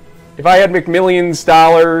know, if I had McMillions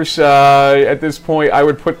dollars at this point, I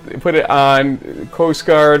would put it on Coast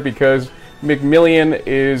Guard because McMillian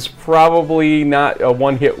is probably not a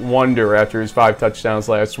one-hit wonder after his 5 touchdowns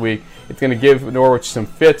last week. It's going to give Norwich some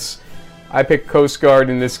fits. I picked Coast Guard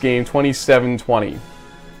in this game, 27-20.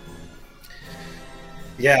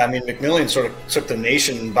 Yeah, I mean, McMillan sort of took the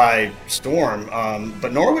nation by storm,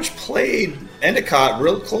 but Norwich played Endicott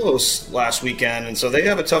real close last weekend, and so they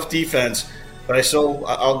have a tough defense. But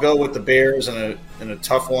I'll go with the Bears in a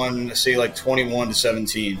tough one, say like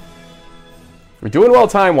 21-17. We're doing well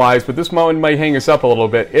time-wise, but this moment might hang us up a little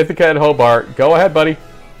bit. Ithaca at Hobart. Go ahead, buddy.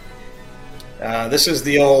 This is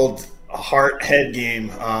the old heart-head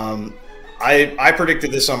game. I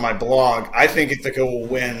predicted this on my blog. I think Ithaca will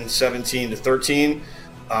win 17-13.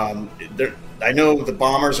 I know the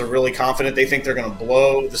Bombers are really confident. They think they're going to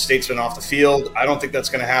blow the Statesman off the field. I don't think that's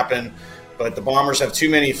going to happen. But the Bombers have too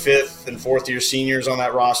many fifth- and fourth-year seniors on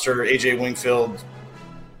that roster. A.J. Wingfield.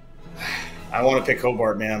 I want to pick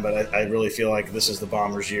Hobart, man, but I really feel like this is the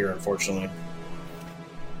Bombers' year, unfortunately.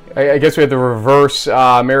 I guess we had the reverse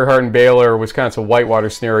Mary Hardin Baylor, Wisconsin Whitewater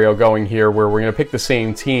scenario going here, where we're going to pick the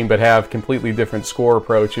same team but have completely different score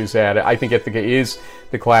approaches at it. I think Ithaca is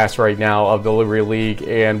the class right now of the Liberty League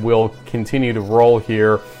and will continue to roll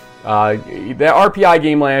here. That RPI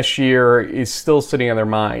game last year is still sitting on their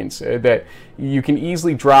minds. That you can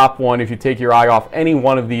easily drop one if you take your eye off any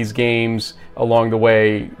one of these games along the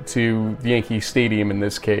way to the Yankee Stadium in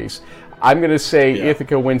this case. I'm going to say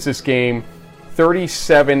Ithaca wins this game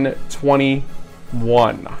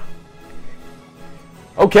 37-21.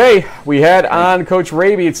 Okay, we had on Coach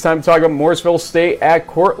Raby. It's time to talk about Morrisville State at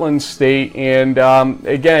Cortland State. And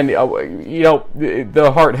again,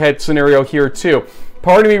 the heart-head scenario here too.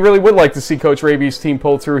 Part of me really would like to see Coach Raby's team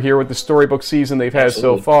pull through here with the storybook season they've had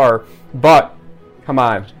so far. But, come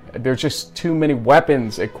on, there's just too many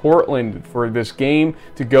weapons at Cortland for this game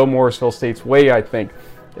to go Morrisville State's way, I think.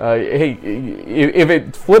 Hey, if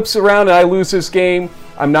it flips around and I lose this game,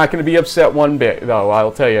 I'm not going to be upset one bit, though.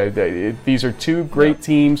 I'll tell you, these are two great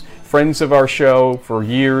teams, friends of our show for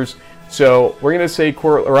years. So we're going to say, I'm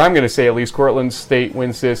going to say at least Cortland State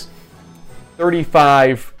wins this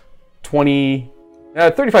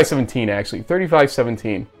 35-17, actually.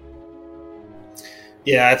 35-17.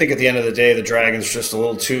 Yeah, I think at the end of the day, the Dragons are just a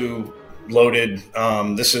little too loaded.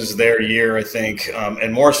 This is their year, I think.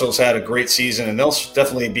 And Morrisville's had a great season, and they'll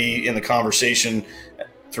definitely be in the conversation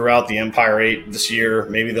throughout the Empire 8 this year.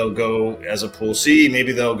 Maybe they'll go as a Pool C.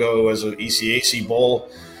 Maybe they'll go as an ECAC Bowl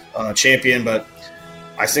champion. But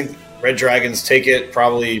I think Red Dragons take it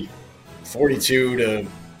probably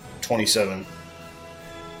 42-27.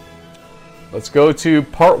 Let's go to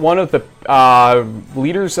part one of the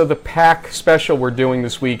Leaders of the Pack special we're doing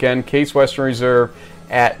this weekend. Case Western Reserve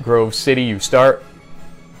at Grove City. You start.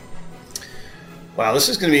 Wow, this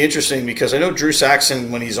is going to be interesting because I know Drew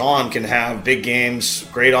Saxon, when he's on, can have big games,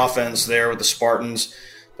 great offense there with the Spartans.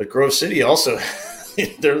 But Grove City also,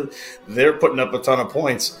 they're putting up a ton of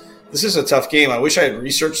points. This is a tough game. I wish I had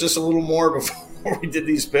researched this a little more before we did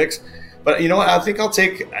these picks. But you know what? I think I'll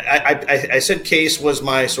take. I said Case was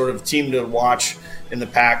my sort of team to watch in the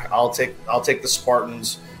pack. I'll take the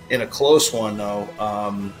Spartans in a close one though.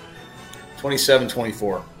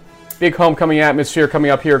 27-24. Big homecoming atmosphere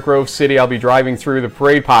coming up here at Grove City. I'll be driving through the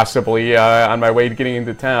parade possibly on my way to getting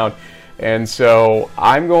into town. And so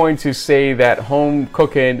I'm going to say that home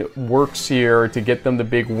cooking works here to get them the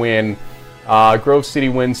big win. Grove City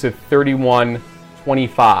wins at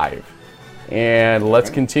 31-25. And let's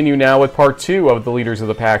continue now with part two of the Leaders of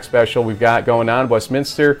the Pack special we've got going on.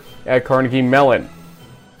 Westminster at Carnegie Mellon.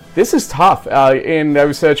 This is tough. And I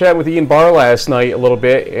was chatting with Ian Barr last night a little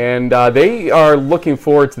bit, and they are looking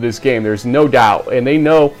forward to this game. There's no doubt. And they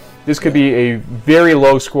know this could be a very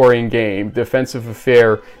low-scoring game, defensive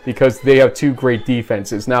affair, because they have two great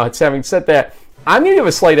defenses. Now, having said that, I'm going to give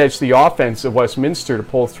a slight edge to the offense of Westminster to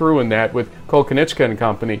pull through in that with Cole Konitschka and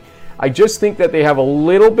company. I just think that they have a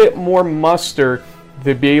little bit more muster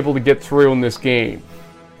to be able to get through in this game.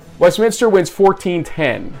 Westminster wins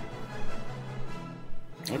 14-10.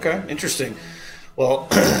 Okay, interesting. Well,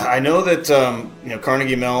 I know that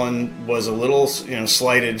Carnegie Mellon was a little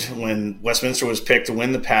slighted when Westminster was picked to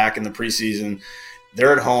win the pack in the preseason.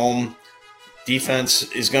 They're at home.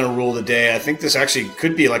 Defense is going to rule the day. I think this actually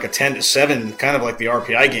could be like a 10-7, kind of like the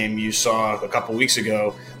RPI game you saw a couple weeks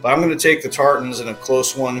ago. But I'm going to take the Tartans in a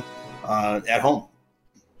close one at home.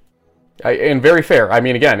 And very fair. I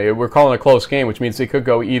mean, again, we're calling a close game, which means it could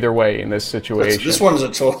go either way in this situation. This one's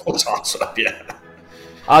a total toss-up, yeah.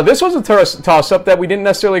 This was a toss-up that we didn't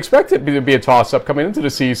necessarily expect it to be a toss-up coming into the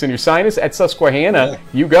season. Your Sinus at Susquehanna,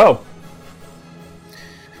 You go.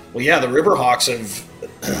 Well, yeah, the Riverhawks have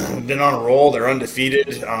been on a roll. They're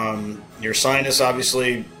undefeated. Your Sinus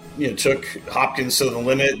obviously took Hopkins to the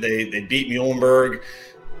limit. They beat Muhlenberg.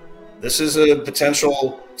 This is a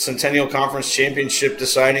potential Centennial Conference Championship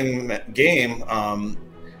deciding game.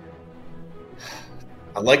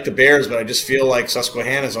 I like the Bears, but I just feel like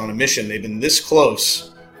Susquehanna's on a mission. They've been this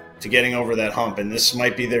close to getting over that hump, and this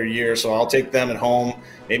might be their year. So I'll take them at home.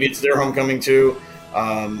 Maybe it's their homecoming too.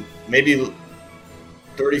 Maybe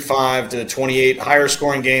 35-28, higher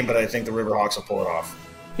scoring game, but I think the Riverhawks will pull it off.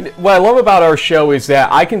 What I love about our show is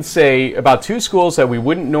that I can say about two schools that we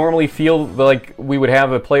wouldn't normally feel like we would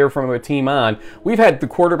have a player from a team on. We've had the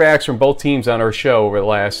quarterbacks from both teams on our show over the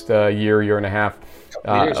last year and a half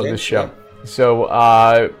of this show. Yeah.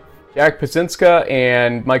 So Jack Pazinska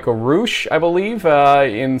and Michael Roosh, I believe,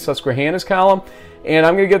 in Susquehanna's column. And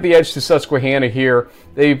I'm going to give the edge to Susquehanna here.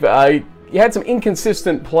 They've had some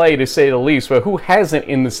inconsistent play, to say the least, but who hasn't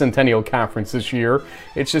in the Centennial Conference this year?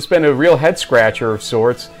 It's just been a real head-scratcher of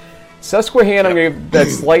sorts. Susquehanna, I'm going to give that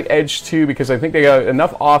slight edge to, because I think they got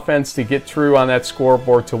enough offense to get through on that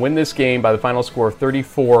scoreboard to win this game by the final score of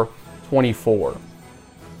 34-24.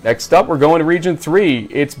 Next up, we're going to Region 3.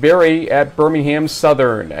 It's Berry at Birmingham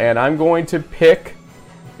Southern, and I'm going to pick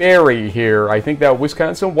Berry here. I think that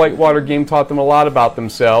Wisconsin-Whitewater game taught them a lot about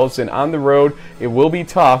themselves, and on the road, it will be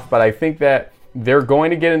tough, but I think that they're going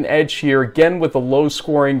to get an edge here, again with a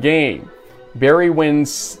low-scoring game. Berry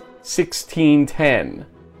wins 16-10.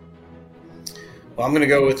 Well, I'm going to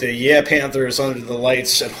go with the Panthers under the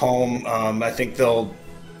lights at home. I think they'll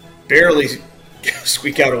barely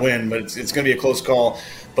squeak out a win, but it's going to be a close call.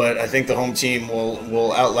 But I think the home team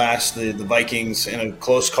will outlast the Vikings in a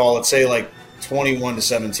close call. Let's say like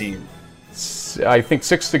 21-17. I think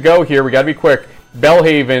 6 to go here. We got to be quick.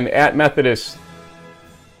 Bellhaven at Methodist.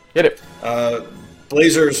 Hit it.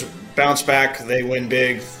 Blazers bounce back. They win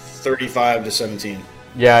big, 35-17.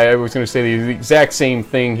 Yeah, I was going to say the exact same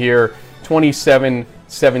thing here.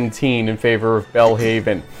 27-17 in favor of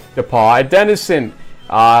Bellhaven. DePaul at Denison.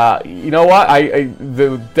 You know what?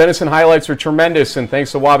 The Denison highlights are tremendous, and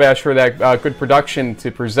thanks to Wabash for that good production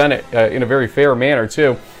to present it in a very fair manner,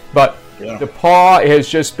 too. But DePaul has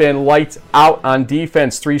just been lights out on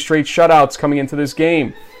defense. 3 straight shutouts coming into this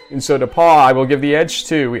game. And so DePaul, I will give the edge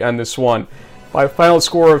to on this one by a final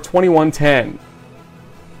score of 21-10.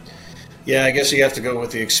 Yeah, I guess you have to go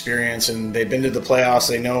with the experience, and they've been to the playoffs.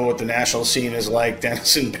 They know what the national scene is like.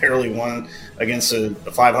 Denison barely won against a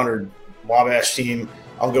 500 Wabash team.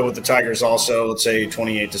 I'll go with the Tigers also. Let's say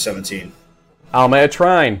 28-17. Alma at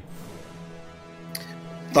Trine.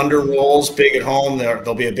 Thunder rolls big at home.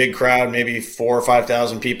 There'll be a big crowd, maybe 4,000 or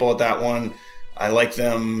 5,000 people at that one. I like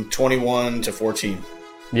them 21-14.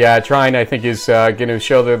 Yeah, Trine, I think, is going to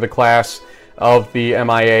show they're the class of the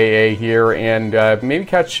MIAA here and maybe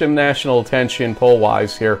catch some national attention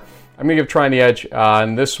poll-wise here. I'm going to give Trine the edge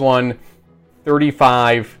on this one,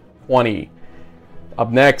 35-20.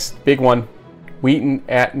 Up next, big one, Wheaton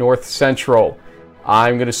at North Central.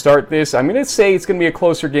 I'm going to start this. I'm going to say it's going to be a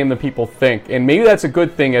closer game than people think. And maybe that's a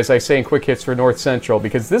good thing, as I say in quick hits for North Central,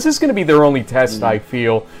 because this is going to be their only test, I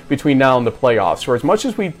feel, between now and the playoffs. For as much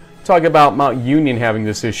as we talk about Mount Union having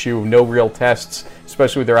this issue of no real tests,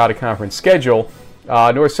 especially with their out-of-conference schedule,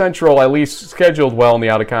 North Central at least scheduled well in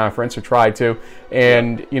the out-of-conference, or tried to,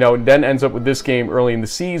 and then ends up with this game early in the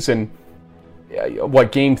season.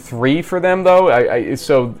 Game 3 for them, though?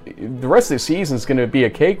 So the rest of the season is going to be a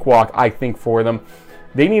cakewalk, I think, for them.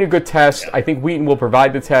 They need a good test. I think Wheaton will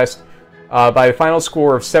provide the test by a final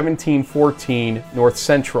score of 17-14, North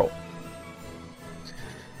Central.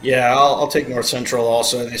 Yeah, I'll take North Central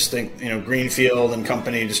also. I just think, Greenfield and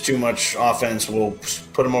company, just too much offense will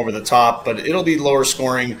put them over the top. But it'll be lower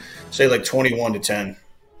scoring, say like 21-10.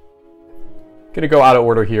 Going to go out of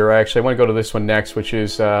order here, actually. I want to go to this one next, which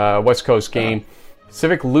is West Coast game.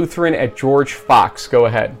 Pacific Lutheran at George Fox. Go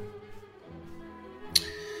ahead.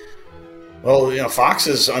 Well, Fox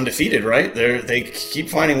is undefeated, right? They keep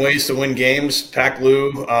finding ways to win games.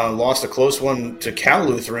 Pac-Lu lost a close one to Cal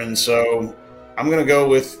Lutheran, so I'm going to go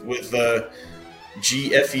with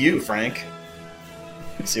GFU, Frank.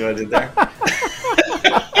 See what I did there?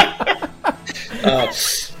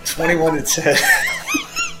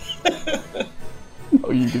 21-10.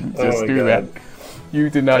 Oh, you didn't just do that. You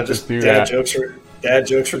did not just do that. Dad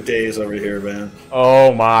jokes for days over here, man.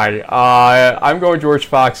 Oh, my. I'm going George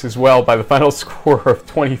Fox as well by the final score of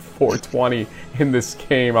 24-20 in this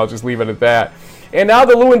game. I'll just leave it at that. And now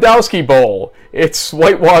the Lewandowski Bowl. It's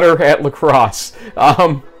Whitewater at La Crosse.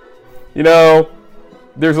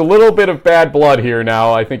 There's a little bit of bad blood here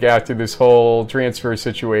now, I think, after this whole transfer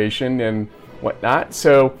situation and whatnot.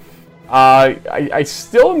 So I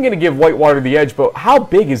still am going to give Whitewater the edge, but how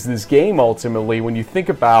big is this game ultimately when you think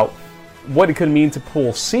about what it could mean to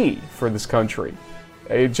Pool C for this country?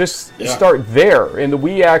 Start there in the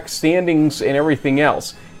WEAC standings and everything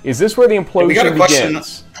else. Is this where the implosion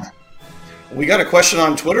begins? We got a question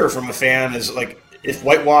on Twitter from a fan. Is like, if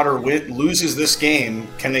Whitewater loses this game,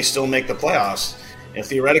 can they still make the playoffs? And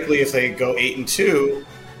theoretically, if they go 8-2,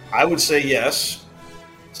 I would say yes.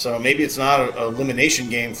 So maybe it's not an elimination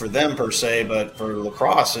game for them per se, but for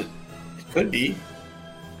lacrosse, it could be.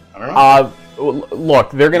 I don't know.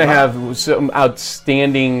 Look, they're going to have some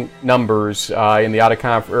outstanding numbers in the out of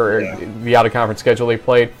conference schedule they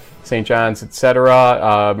played. St. John's,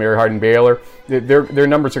 etc., Mary Hardin Baylor. Their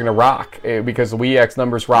numbers are going to rock because the WEX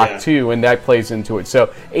numbers rock too, and that plays into it. So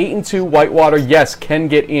 8-2 Whitewater, yes, can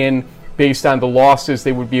get in based on the losses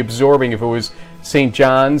they would be absorbing if it was St.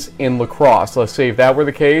 John's and lacrosse. Let's say if that were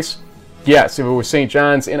the case, yes. If it was St.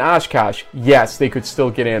 John's and Oshkosh, yes, they could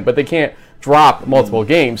still get in, but they can't drop multiple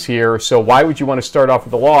games here. So why would you want to start off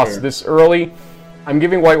with a loss this early? I'm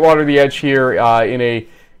giving Whitewater the edge here in a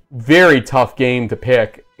very tough game to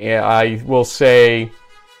pick. I will say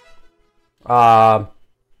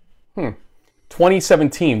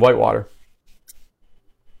 2017 Whitewater.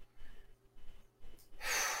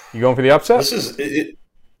 You going for the upset? This is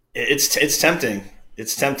it's tempting.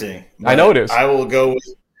 It's tempting. I know it is. I will go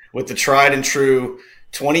with the tried and true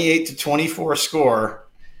 28-24 score,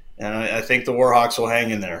 and I think the Warhawks will hang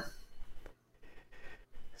in there.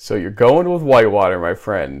 So you're going with Whitewater, my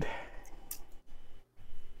friend.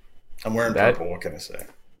 I'm wearing purple. What can I say?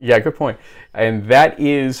 Yeah, good point. And that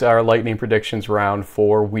is our Lightning Predictions round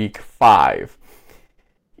for Week 5.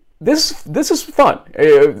 This is fun.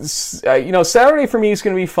 Saturday for me is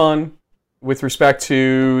going to be fun with respect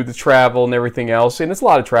to the travel and everything else. And it's a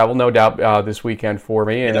lot of travel, no doubt, this weekend for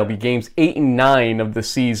me. And it'll be games 8 and 9 of the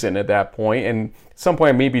season at that point. And at some point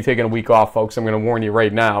I may be taking a week off, folks. I'm going to warn you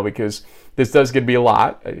right now because this does get to be a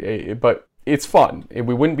lot. But it's fun.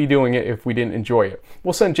 We wouldn't be doing it if we didn't enjoy it.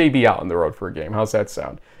 We'll send JB out on the road for a game. How's that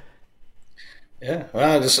sound? Yeah,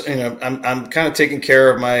 well, I'm kind of taking care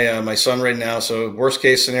of my son right now. So worst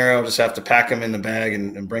case scenario, I'll just have to pack him in the bag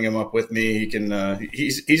and bring him up with me. He can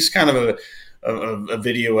he's kind of a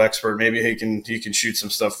video expert. Maybe he can shoot some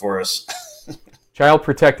stuff for us. Child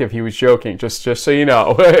protective. He was joking. Just so you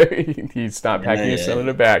know, he's not packing his son in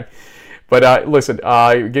a bag. But listen,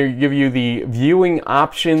 give you the viewing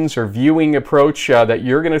options or viewing approach that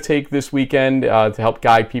you're going to take this weekend to help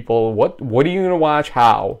guide people. What are you going to watch?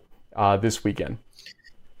 How? This weekend?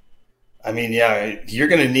 I mean, yeah, you're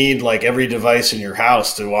going to need like every device in your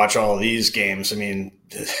house to watch all of these games. I mean,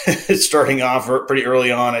 starting off pretty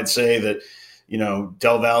early on, I'd say that,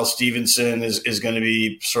 Del Val Stevenson is going to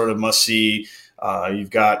be sort of must see. You've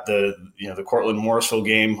got the Cortland Morrisville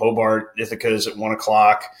game, Hobart Ithaca is at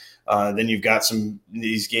 1:00. Then you've got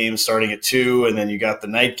these games starting at 2, and then you got the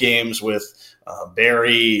night games with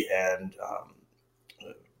Barry and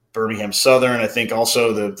Birmingham Southern. I think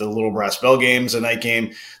also the Little Brass Bell games, a night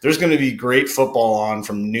game. There's going to be great football on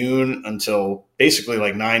from noon until basically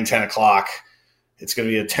like 9, 10 o'clock. It's going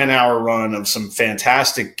to be a 10-hour run of some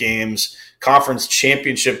fantastic games, conference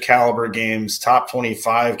championship caliber games, top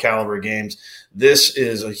 25 caliber games. This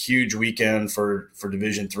is a huge weekend for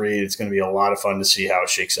Division III. It's going to be a lot of fun to see how it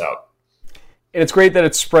shakes out. And it's great that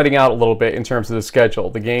it's spreading out a little bit in terms of the schedule.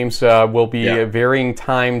 The games will be at varying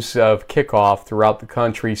times of kickoff throughout the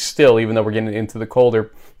country still, even though we're getting into the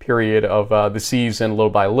colder period of the season little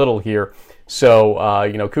by little here. So,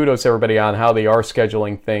 kudos to everybody on how they are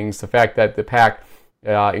scheduling things. The fact that the PAC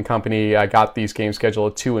and company got these games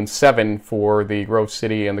scheduled at 2 and 7 for the Grove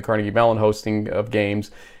City and the Carnegie Mellon hosting of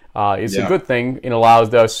games is a good thing. It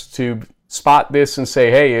allows us to spot this and say,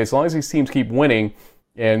 hey, as long as these teams keep winning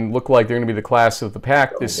and look like they're going to be the class of the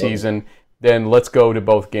pack this season, then let's go to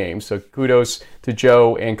both games. So kudos to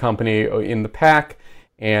Joe and company in the pack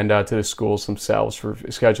and to the schools themselves for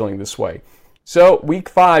scheduling this way. So Week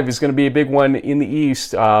 5 is going to be a big one in the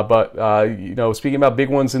East, but speaking about big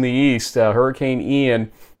ones in the East, Hurricane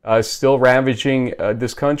Ian is still ravaging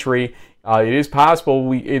this country. It is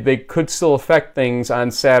possible they could still affect things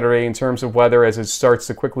on Saturday in terms of weather as it starts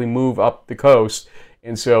to quickly move up the coast.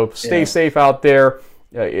 And so stay safe out there.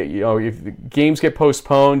 If the games get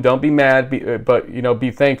postponed, don't be mad, but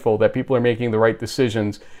be thankful that people are making the right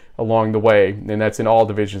decisions along the way, and that's in all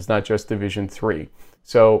divisions, not just Division III.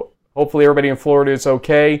 So hopefully everybody in Florida is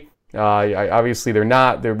okay. Obviously they're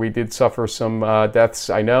not. We did suffer some deaths,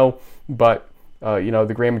 I know, but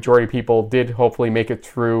the grand majority of people did hopefully make it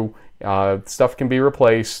through. Stuff can be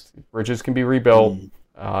replaced, bridges can be rebuilt,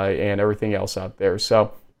 and everything else out there.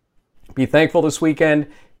 So be thankful this weekend.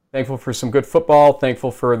 Thankful for some good football.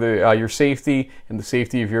 Thankful for your safety and the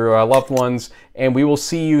safety of your loved ones. And we will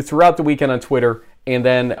see you throughout the weekend on Twitter. And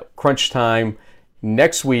then crunch time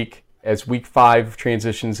next week as Week 5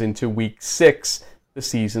 transitions into Week 6. The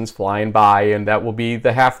season's flying by, and that will be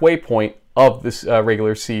the halfway point of this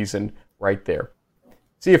regular season right there.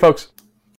 See you, folks.